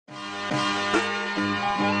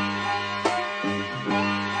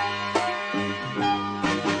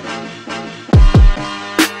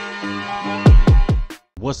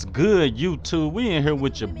What's good, YouTube? We in here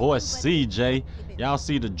with your boy CJ. Y'all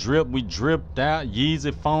see the drip? We dripped out.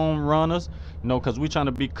 Yeezy foam runners. You know, cause we trying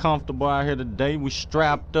to be comfortable out here today. We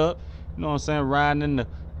strapped up. You know what I'm saying? Riding in the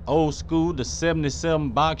old school, the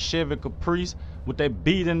 77 box Chevy Caprice with that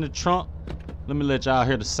beat in the trunk. Let me let y'all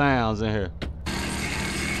hear the sounds in here.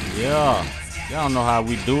 Yeah, y'all know how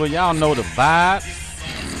we do it. Y'all know the vibe.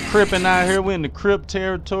 Crippin' out here. We in the Crip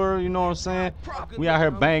territory. You know what I'm saying? We out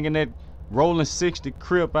here banging that rolling 60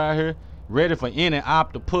 Crip out here, ready for any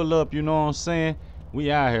op to pull up. You know what I'm saying? We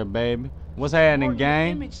out here, baby. What's happening,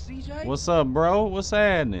 gang? What's up, bro? What's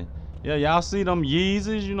happening? Yeah, y'all see them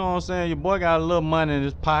Yeezys? You know what I'm saying? Your boy got a little money in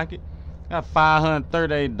his pocket. Got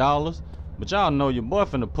 $538. But y'all know your boy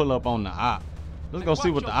finna pull up on the op. Let's go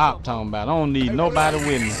see what the op talking about. I don't need nobody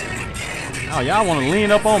with me. Oh, y'all wanna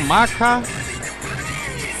lean up on my car?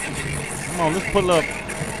 Come on, let's pull up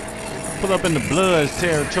in the Bloods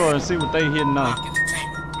territory and see what they hitting on.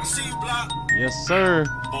 Yes, sir.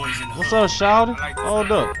 What's up, shawty?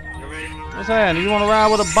 Hold up. What's happening? You wanna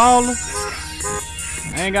ride with a baller?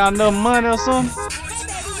 Ain't got enough money or something?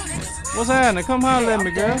 What's happening? Come holler at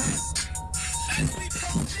me, girl.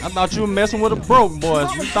 I thought you were messing with a broke boy.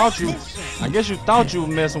 I guess you thought you were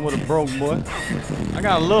messing with a broke boy. I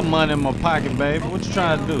got a little money in my pocket, baby. What you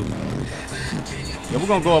trying to do? Yeah, we're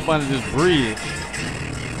gonna go up under this bridge.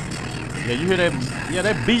 Yeah, you hear that? Yeah,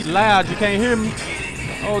 that beat loud. You can't hear me?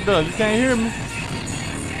 Hold up, you can't hear me?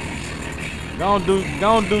 Go on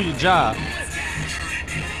do your job.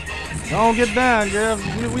 Go on, get down, girl.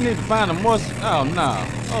 We need to find a more. Oh no,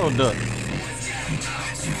 hold up.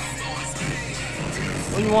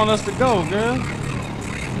 Where you want us to go, girl?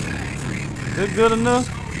 Is it good enough?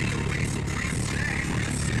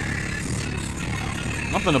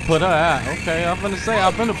 I'm finna put her out. Okay, I'm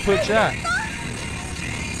finna put you out.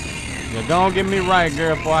 Yeah, go on get me right,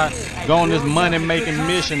 girl, before I go on this money-making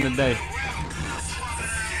mission today.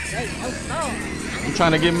 I'm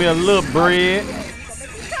trying to get me a little bread.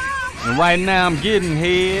 And right now I'm getting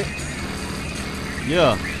head.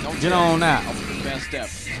 Yeah, get on out.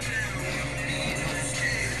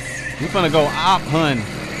 We finna go op hunting.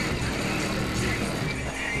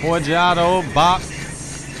 Forgiato, box.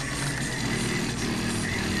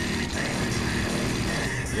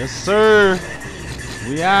 Yes, sir.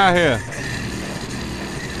 We out here.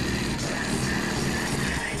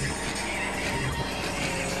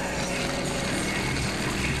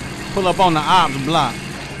 Pull up on the ops block.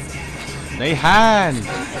 They hiding.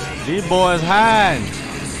 These boys hiding.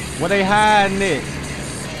 Where they hiding it?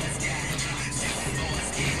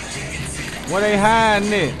 Where they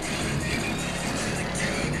hiding it?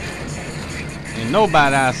 Ain't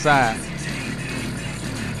nobody outside.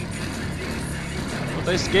 But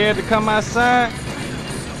they scared to come outside?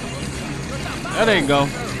 There they go.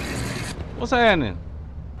 What's happening?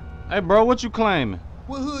 Hey, bro, what you claiming?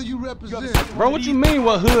 What hood you represent? Bro, what you mean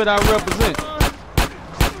what hood I represent?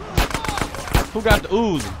 Who got the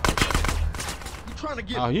Uzi?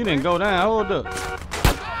 Oh, he didn't go down. Hold up.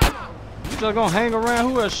 You just gonna hang around?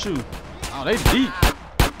 Who else shoot? Oh, they deep.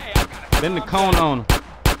 Bend the cone on them.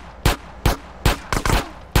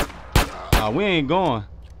 Oh, we ain't going.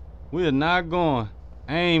 We are not going.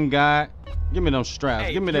 Aim, guy. Give me them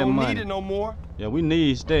straps. Give me that money. Need it no more. Yeah, we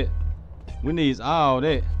needs that. We needs all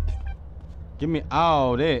that. Give me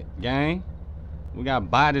all that, gang. We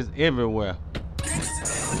got bodies everywhere.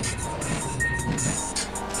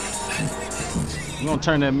 We're gonna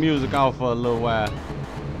turn that music off for a little while.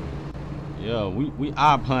 Yeah, we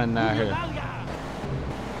op hunting out here.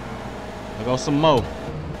 There go some more.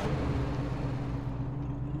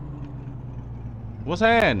 What's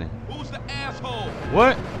happening? Who's the asshole?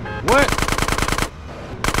 What? What?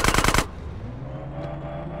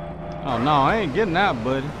 Oh no, I ain't getting out,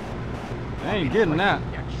 buddy. I ain't getting out.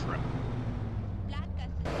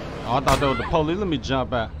 Oh, I thought that was the police. Let me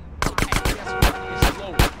jump out.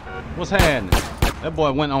 What's happening? That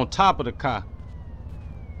boy went on top of the car.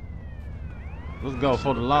 Let's go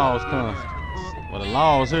before the laws come. Well, the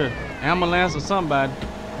laws here. Ambulance or somebody.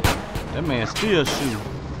 That man still shooting.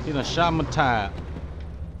 He done shot my tire.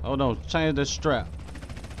 Hold on, change that strap.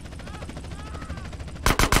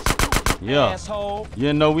 Yeah. Asshole. You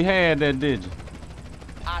didn't know we had that, did you?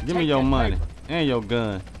 Give me your money and your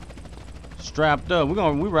gun. Strapped up. We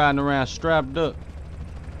riding around strapped up.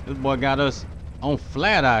 This boy got us on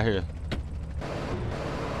flat out here.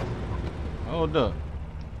 Hold up.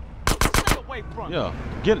 Yeah.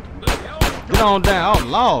 Get on down. Oh,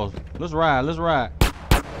 laws. Let's ride. Let's ride.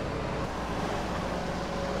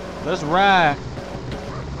 Let's ride.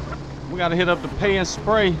 We gotta hit up the pay and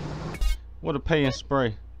spray. What a pay and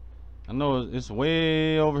spray. I know it's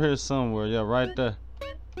way over here somewhere. Yeah, right there.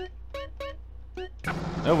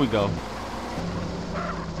 There we go.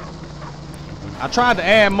 I tried to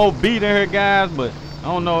add more beat in here, guys, but I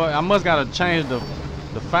don't know. I must gotta change the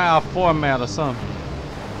file format or something.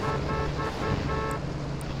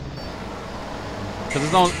 Cause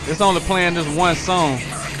it's only playing this one song.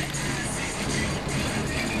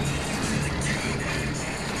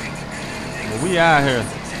 But we out here.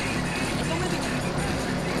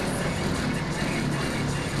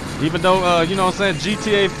 Even though you know what I'm saying,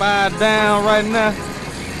 GTA 5 down right now,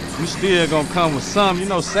 we still gonna come with some. You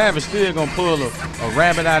know, Savage still gonna pull a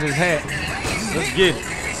rabbit out his hat. Let's get it.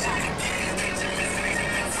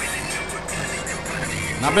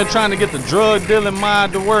 And I've been trying to get the drug dealing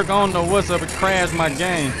mod to work. I don't know what's up. It crashed my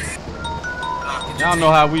game. Y'all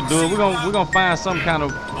know how we do it. We're gonna find some kind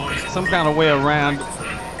of way around it.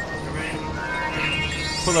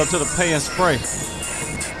 Pull up to the pay and spray.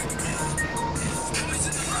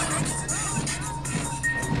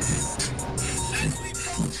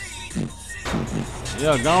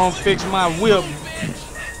 Yeah, go on, fix my whip.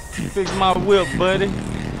 Fix my whip, buddy.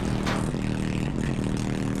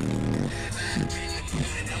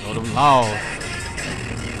 Go to laws.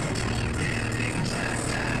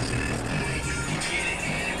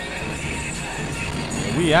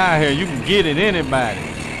 We out here. You can get it, anybody.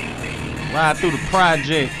 Ride through the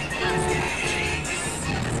project.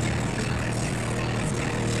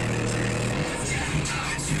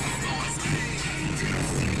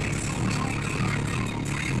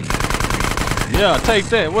 Yeah, take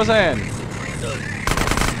that. What's happening?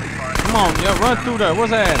 Come on, yeah, run through there.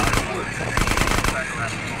 What's happening?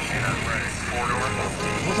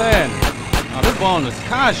 What's happening? Oh, this boy on the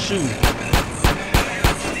car shoot.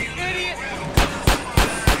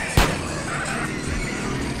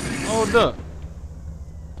 Hold up.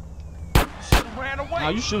 Oh,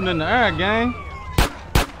 you shooting in the air, gang.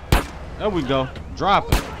 There we go.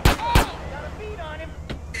 Drop it. Oh,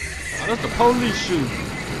 that's the police shoot.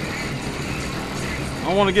 I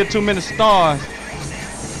don't want to get too many stars.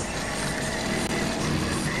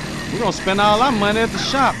 We're going to spend all our money at the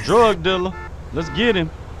shop. Drug dealer. Let's get him.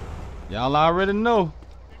 Y'all already know.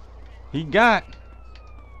 He got.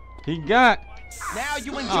 Now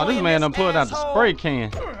you oh, this man done pulled out the spray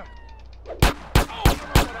can.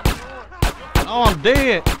 Oh, I'm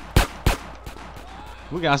dead.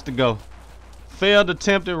 We got to go. Failed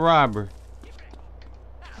attempted robbery.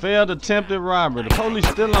 Failed attempted robbery. The police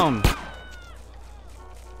still on me.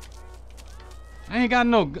 I ain't got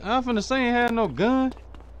no, I'm finna say I ain't had no gun.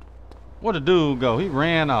 Where'd the dude go? He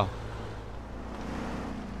ran off.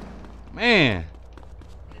 Man.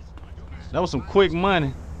 That was some quick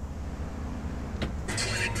money.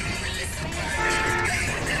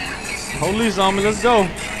 Police on me, let's go.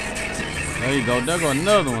 There you go, there go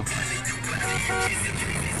another one.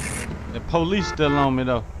 The police still on me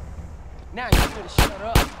though. Now you better shut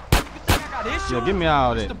up. You think I got issues? Yeah, give me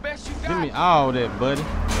all that. Give me all that, buddy.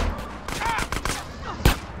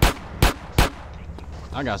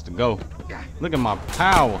 I got to go. Look at my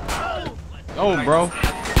power. Oh, bro.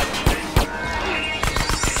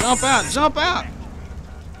 Jump out, jump out.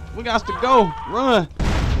 We got to go. Run.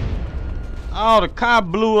 Oh, the car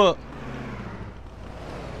blew up.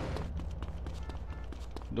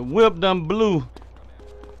 The whip done blew.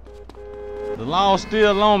 The law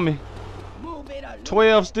still on me.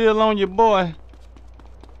 12 still on your boy.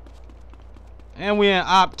 And we in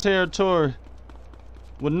op territory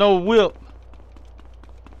with no whip.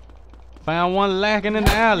 Found one lacking in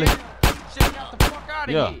the alley.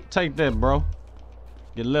 Yeah, take that, bro.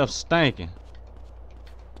 Get left stinking.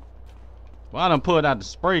 Well, I done pulled out the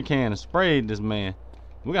spray can and sprayed this man.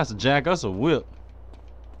 We got to jack us a whip.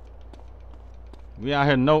 We out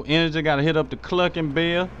here no energy. Got to hit up the clucking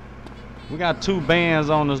bell. We got 2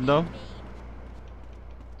 bands on us, though.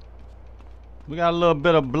 We got a little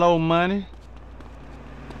bit of blow money.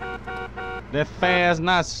 That fast,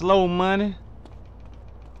 not slow money.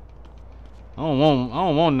 I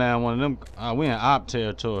don't want now one of them. We in op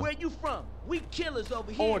territory. Where you from? We killers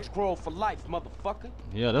over here. Orange Grove for life, motherfucker.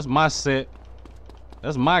 Yeah, that's my set.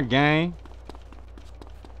 That's my game.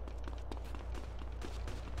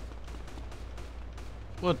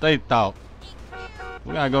 What they thought?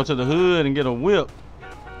 We gotta go to the hood and get a whip.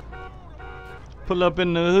 Pull up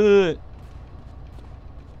in the hood.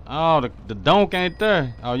 Oh, the donk ain't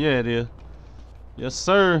there. Oh yeah, it is. Yes,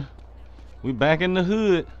 sir. We back in the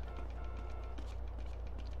hood.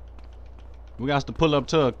 We got to pull up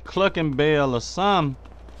to a clucking bell or something.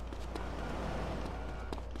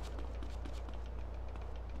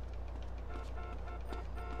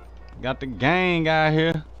 Got the gang out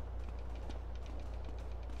here.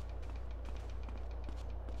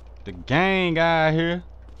 The gang out here.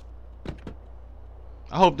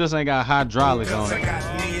 I hope this ain't got hydraulic on it.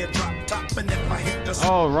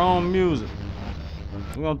 Oh, wrong music.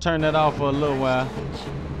 We're gonna turn that off for a little while.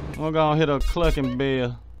 We're gonna hit a clucking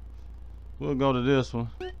bell. We'll go to this one.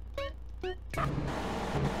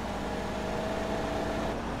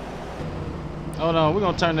 Hold on, we're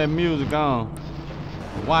gonna turn that music on.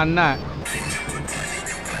 Why not?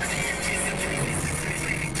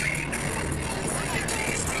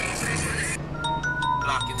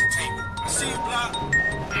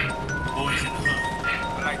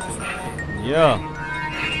 Yeah.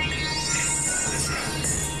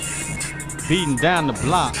 Beating down the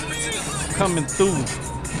block. Coming through.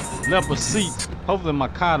 Leopard seats. Hopefully my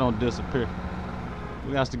car don't disappear.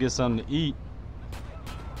 We got to get something to eat.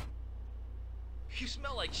 You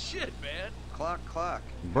smell like shit, man. Clock.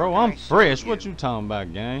 Bro, I'm fresh. What you talking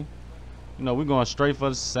about, gang? You know, we going straight for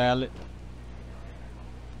the salad.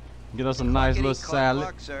 Get us a nice little salad.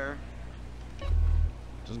 Clock, sir.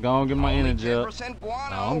 Just go and get my energy up. Oh,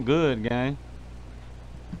 I'm good, gang.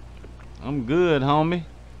 I'm good, homie.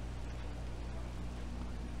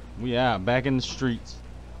 We out back in the streets.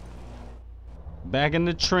 Back in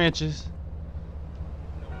the trenches.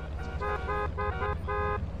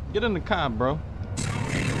 Get in the car, bro.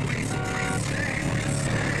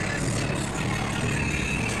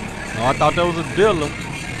 Oh, I thought that was a dealer.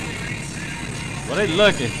 Well, they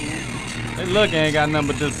lucky. They lucky ain't got nothing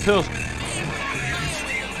but this pistol.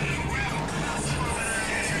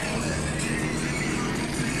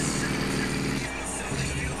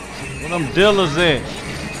 Where them dealers at?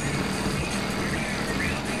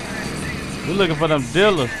 We're looking for them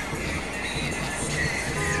dealers.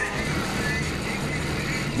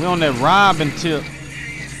 We on that robbing tip.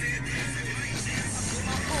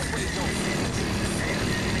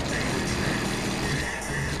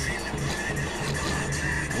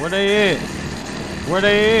 Where they at? Where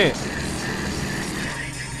they at?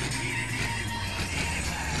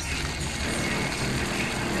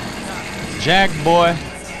 Jack boy.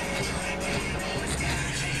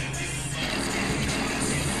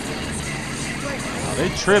 Oh, they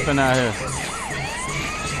tripping out here.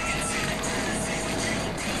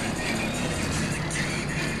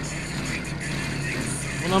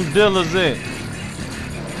 Where them dealers at?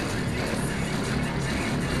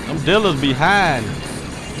 Them dealers behind.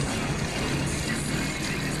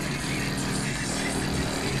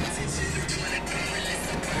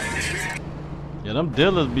 Yeah, them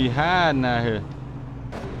dealers be hiding out here.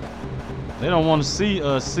 They don't want to see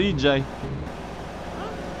CJ.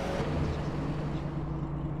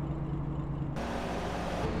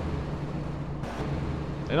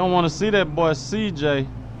 They don't want to see that boy CJ.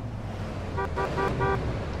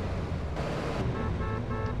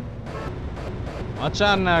 Watch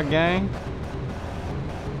out now, gang.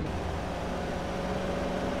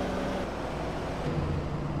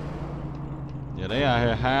 Yeah, they out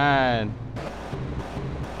here hiding.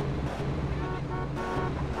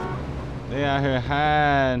 They out here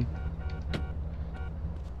hiding.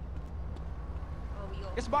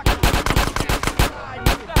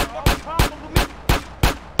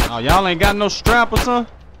 Oh, y'all ain't got no strap or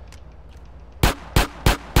something?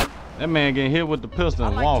 That man getting hit with the pistol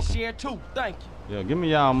and walking. Share too. Thank you. Yeah, give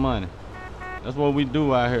me y'all money. That's what we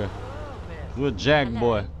do out here. We're Jack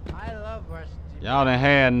boy. I love rusty. Y'all done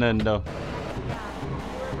had nothing though.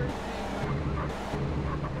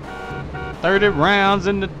 30 rounds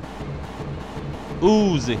in the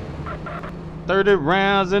Uzi. 30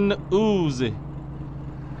 rounds in the Uzi.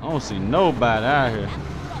 I don't see nobody out here.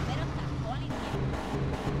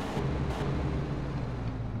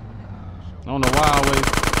 On the wild way.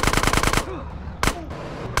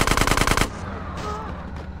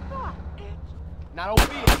 Now don't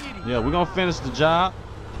be an idiot. Yeah, we're gonna finish the job.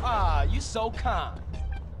 Ah, you so kind.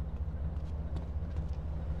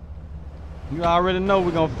 You already know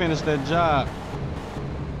we're gonna finish that job.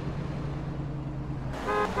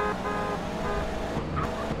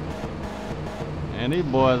 And these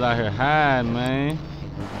boys out here hiding, man.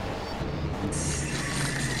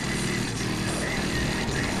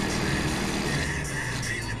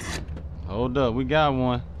 Hold up, we got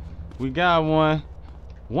one. We got one.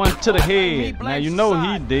 One to the head. Now you know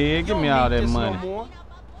he dead. Give me all that money.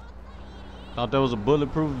 Thought that was a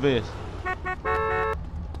bulletproof vest.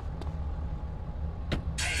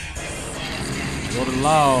 Go to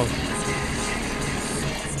laws.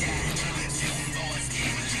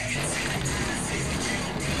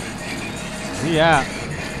 We out.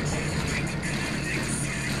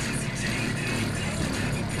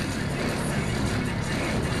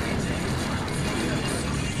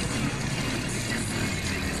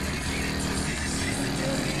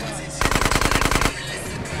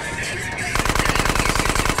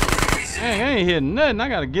 ain't hitting nothing. I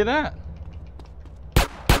gotta get out.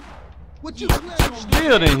 What you slam on me?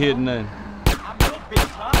 Still didn't hit nothing. I'm your bitch,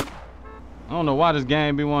 huh? I don't know why this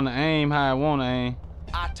game be wanting to aim how I want to aim.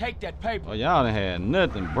 I take that paper. Oh, y'all done had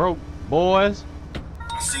nothing, broke boys.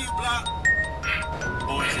 I see you, Block.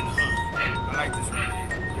 Boys in the hood. I like this right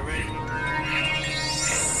here. You ready?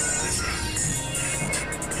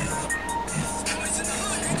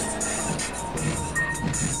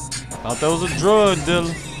 Thought that was a drug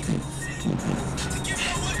dealer.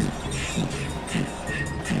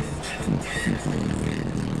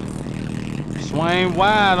 Swing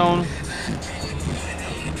wide on him.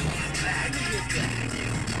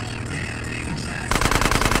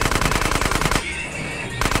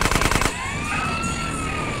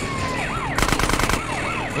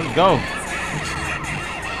 Let's go.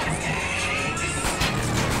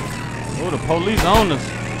 Oh, the police on us.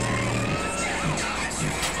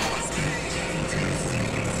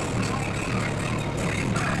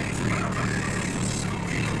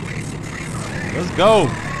 Let's go.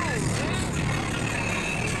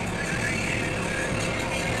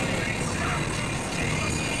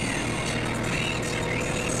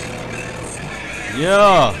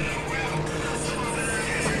 Yeah.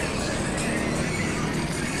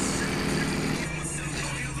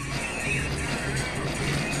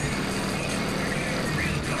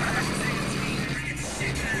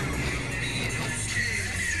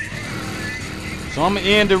 So I'm gonna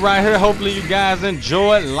end it right here. Hopefully you guys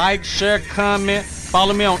enjoyed. Like, share, comment.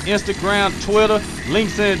 Follow me on Instagram, Twitter.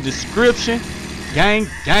 Links in the description. Gang,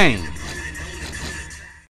 gang.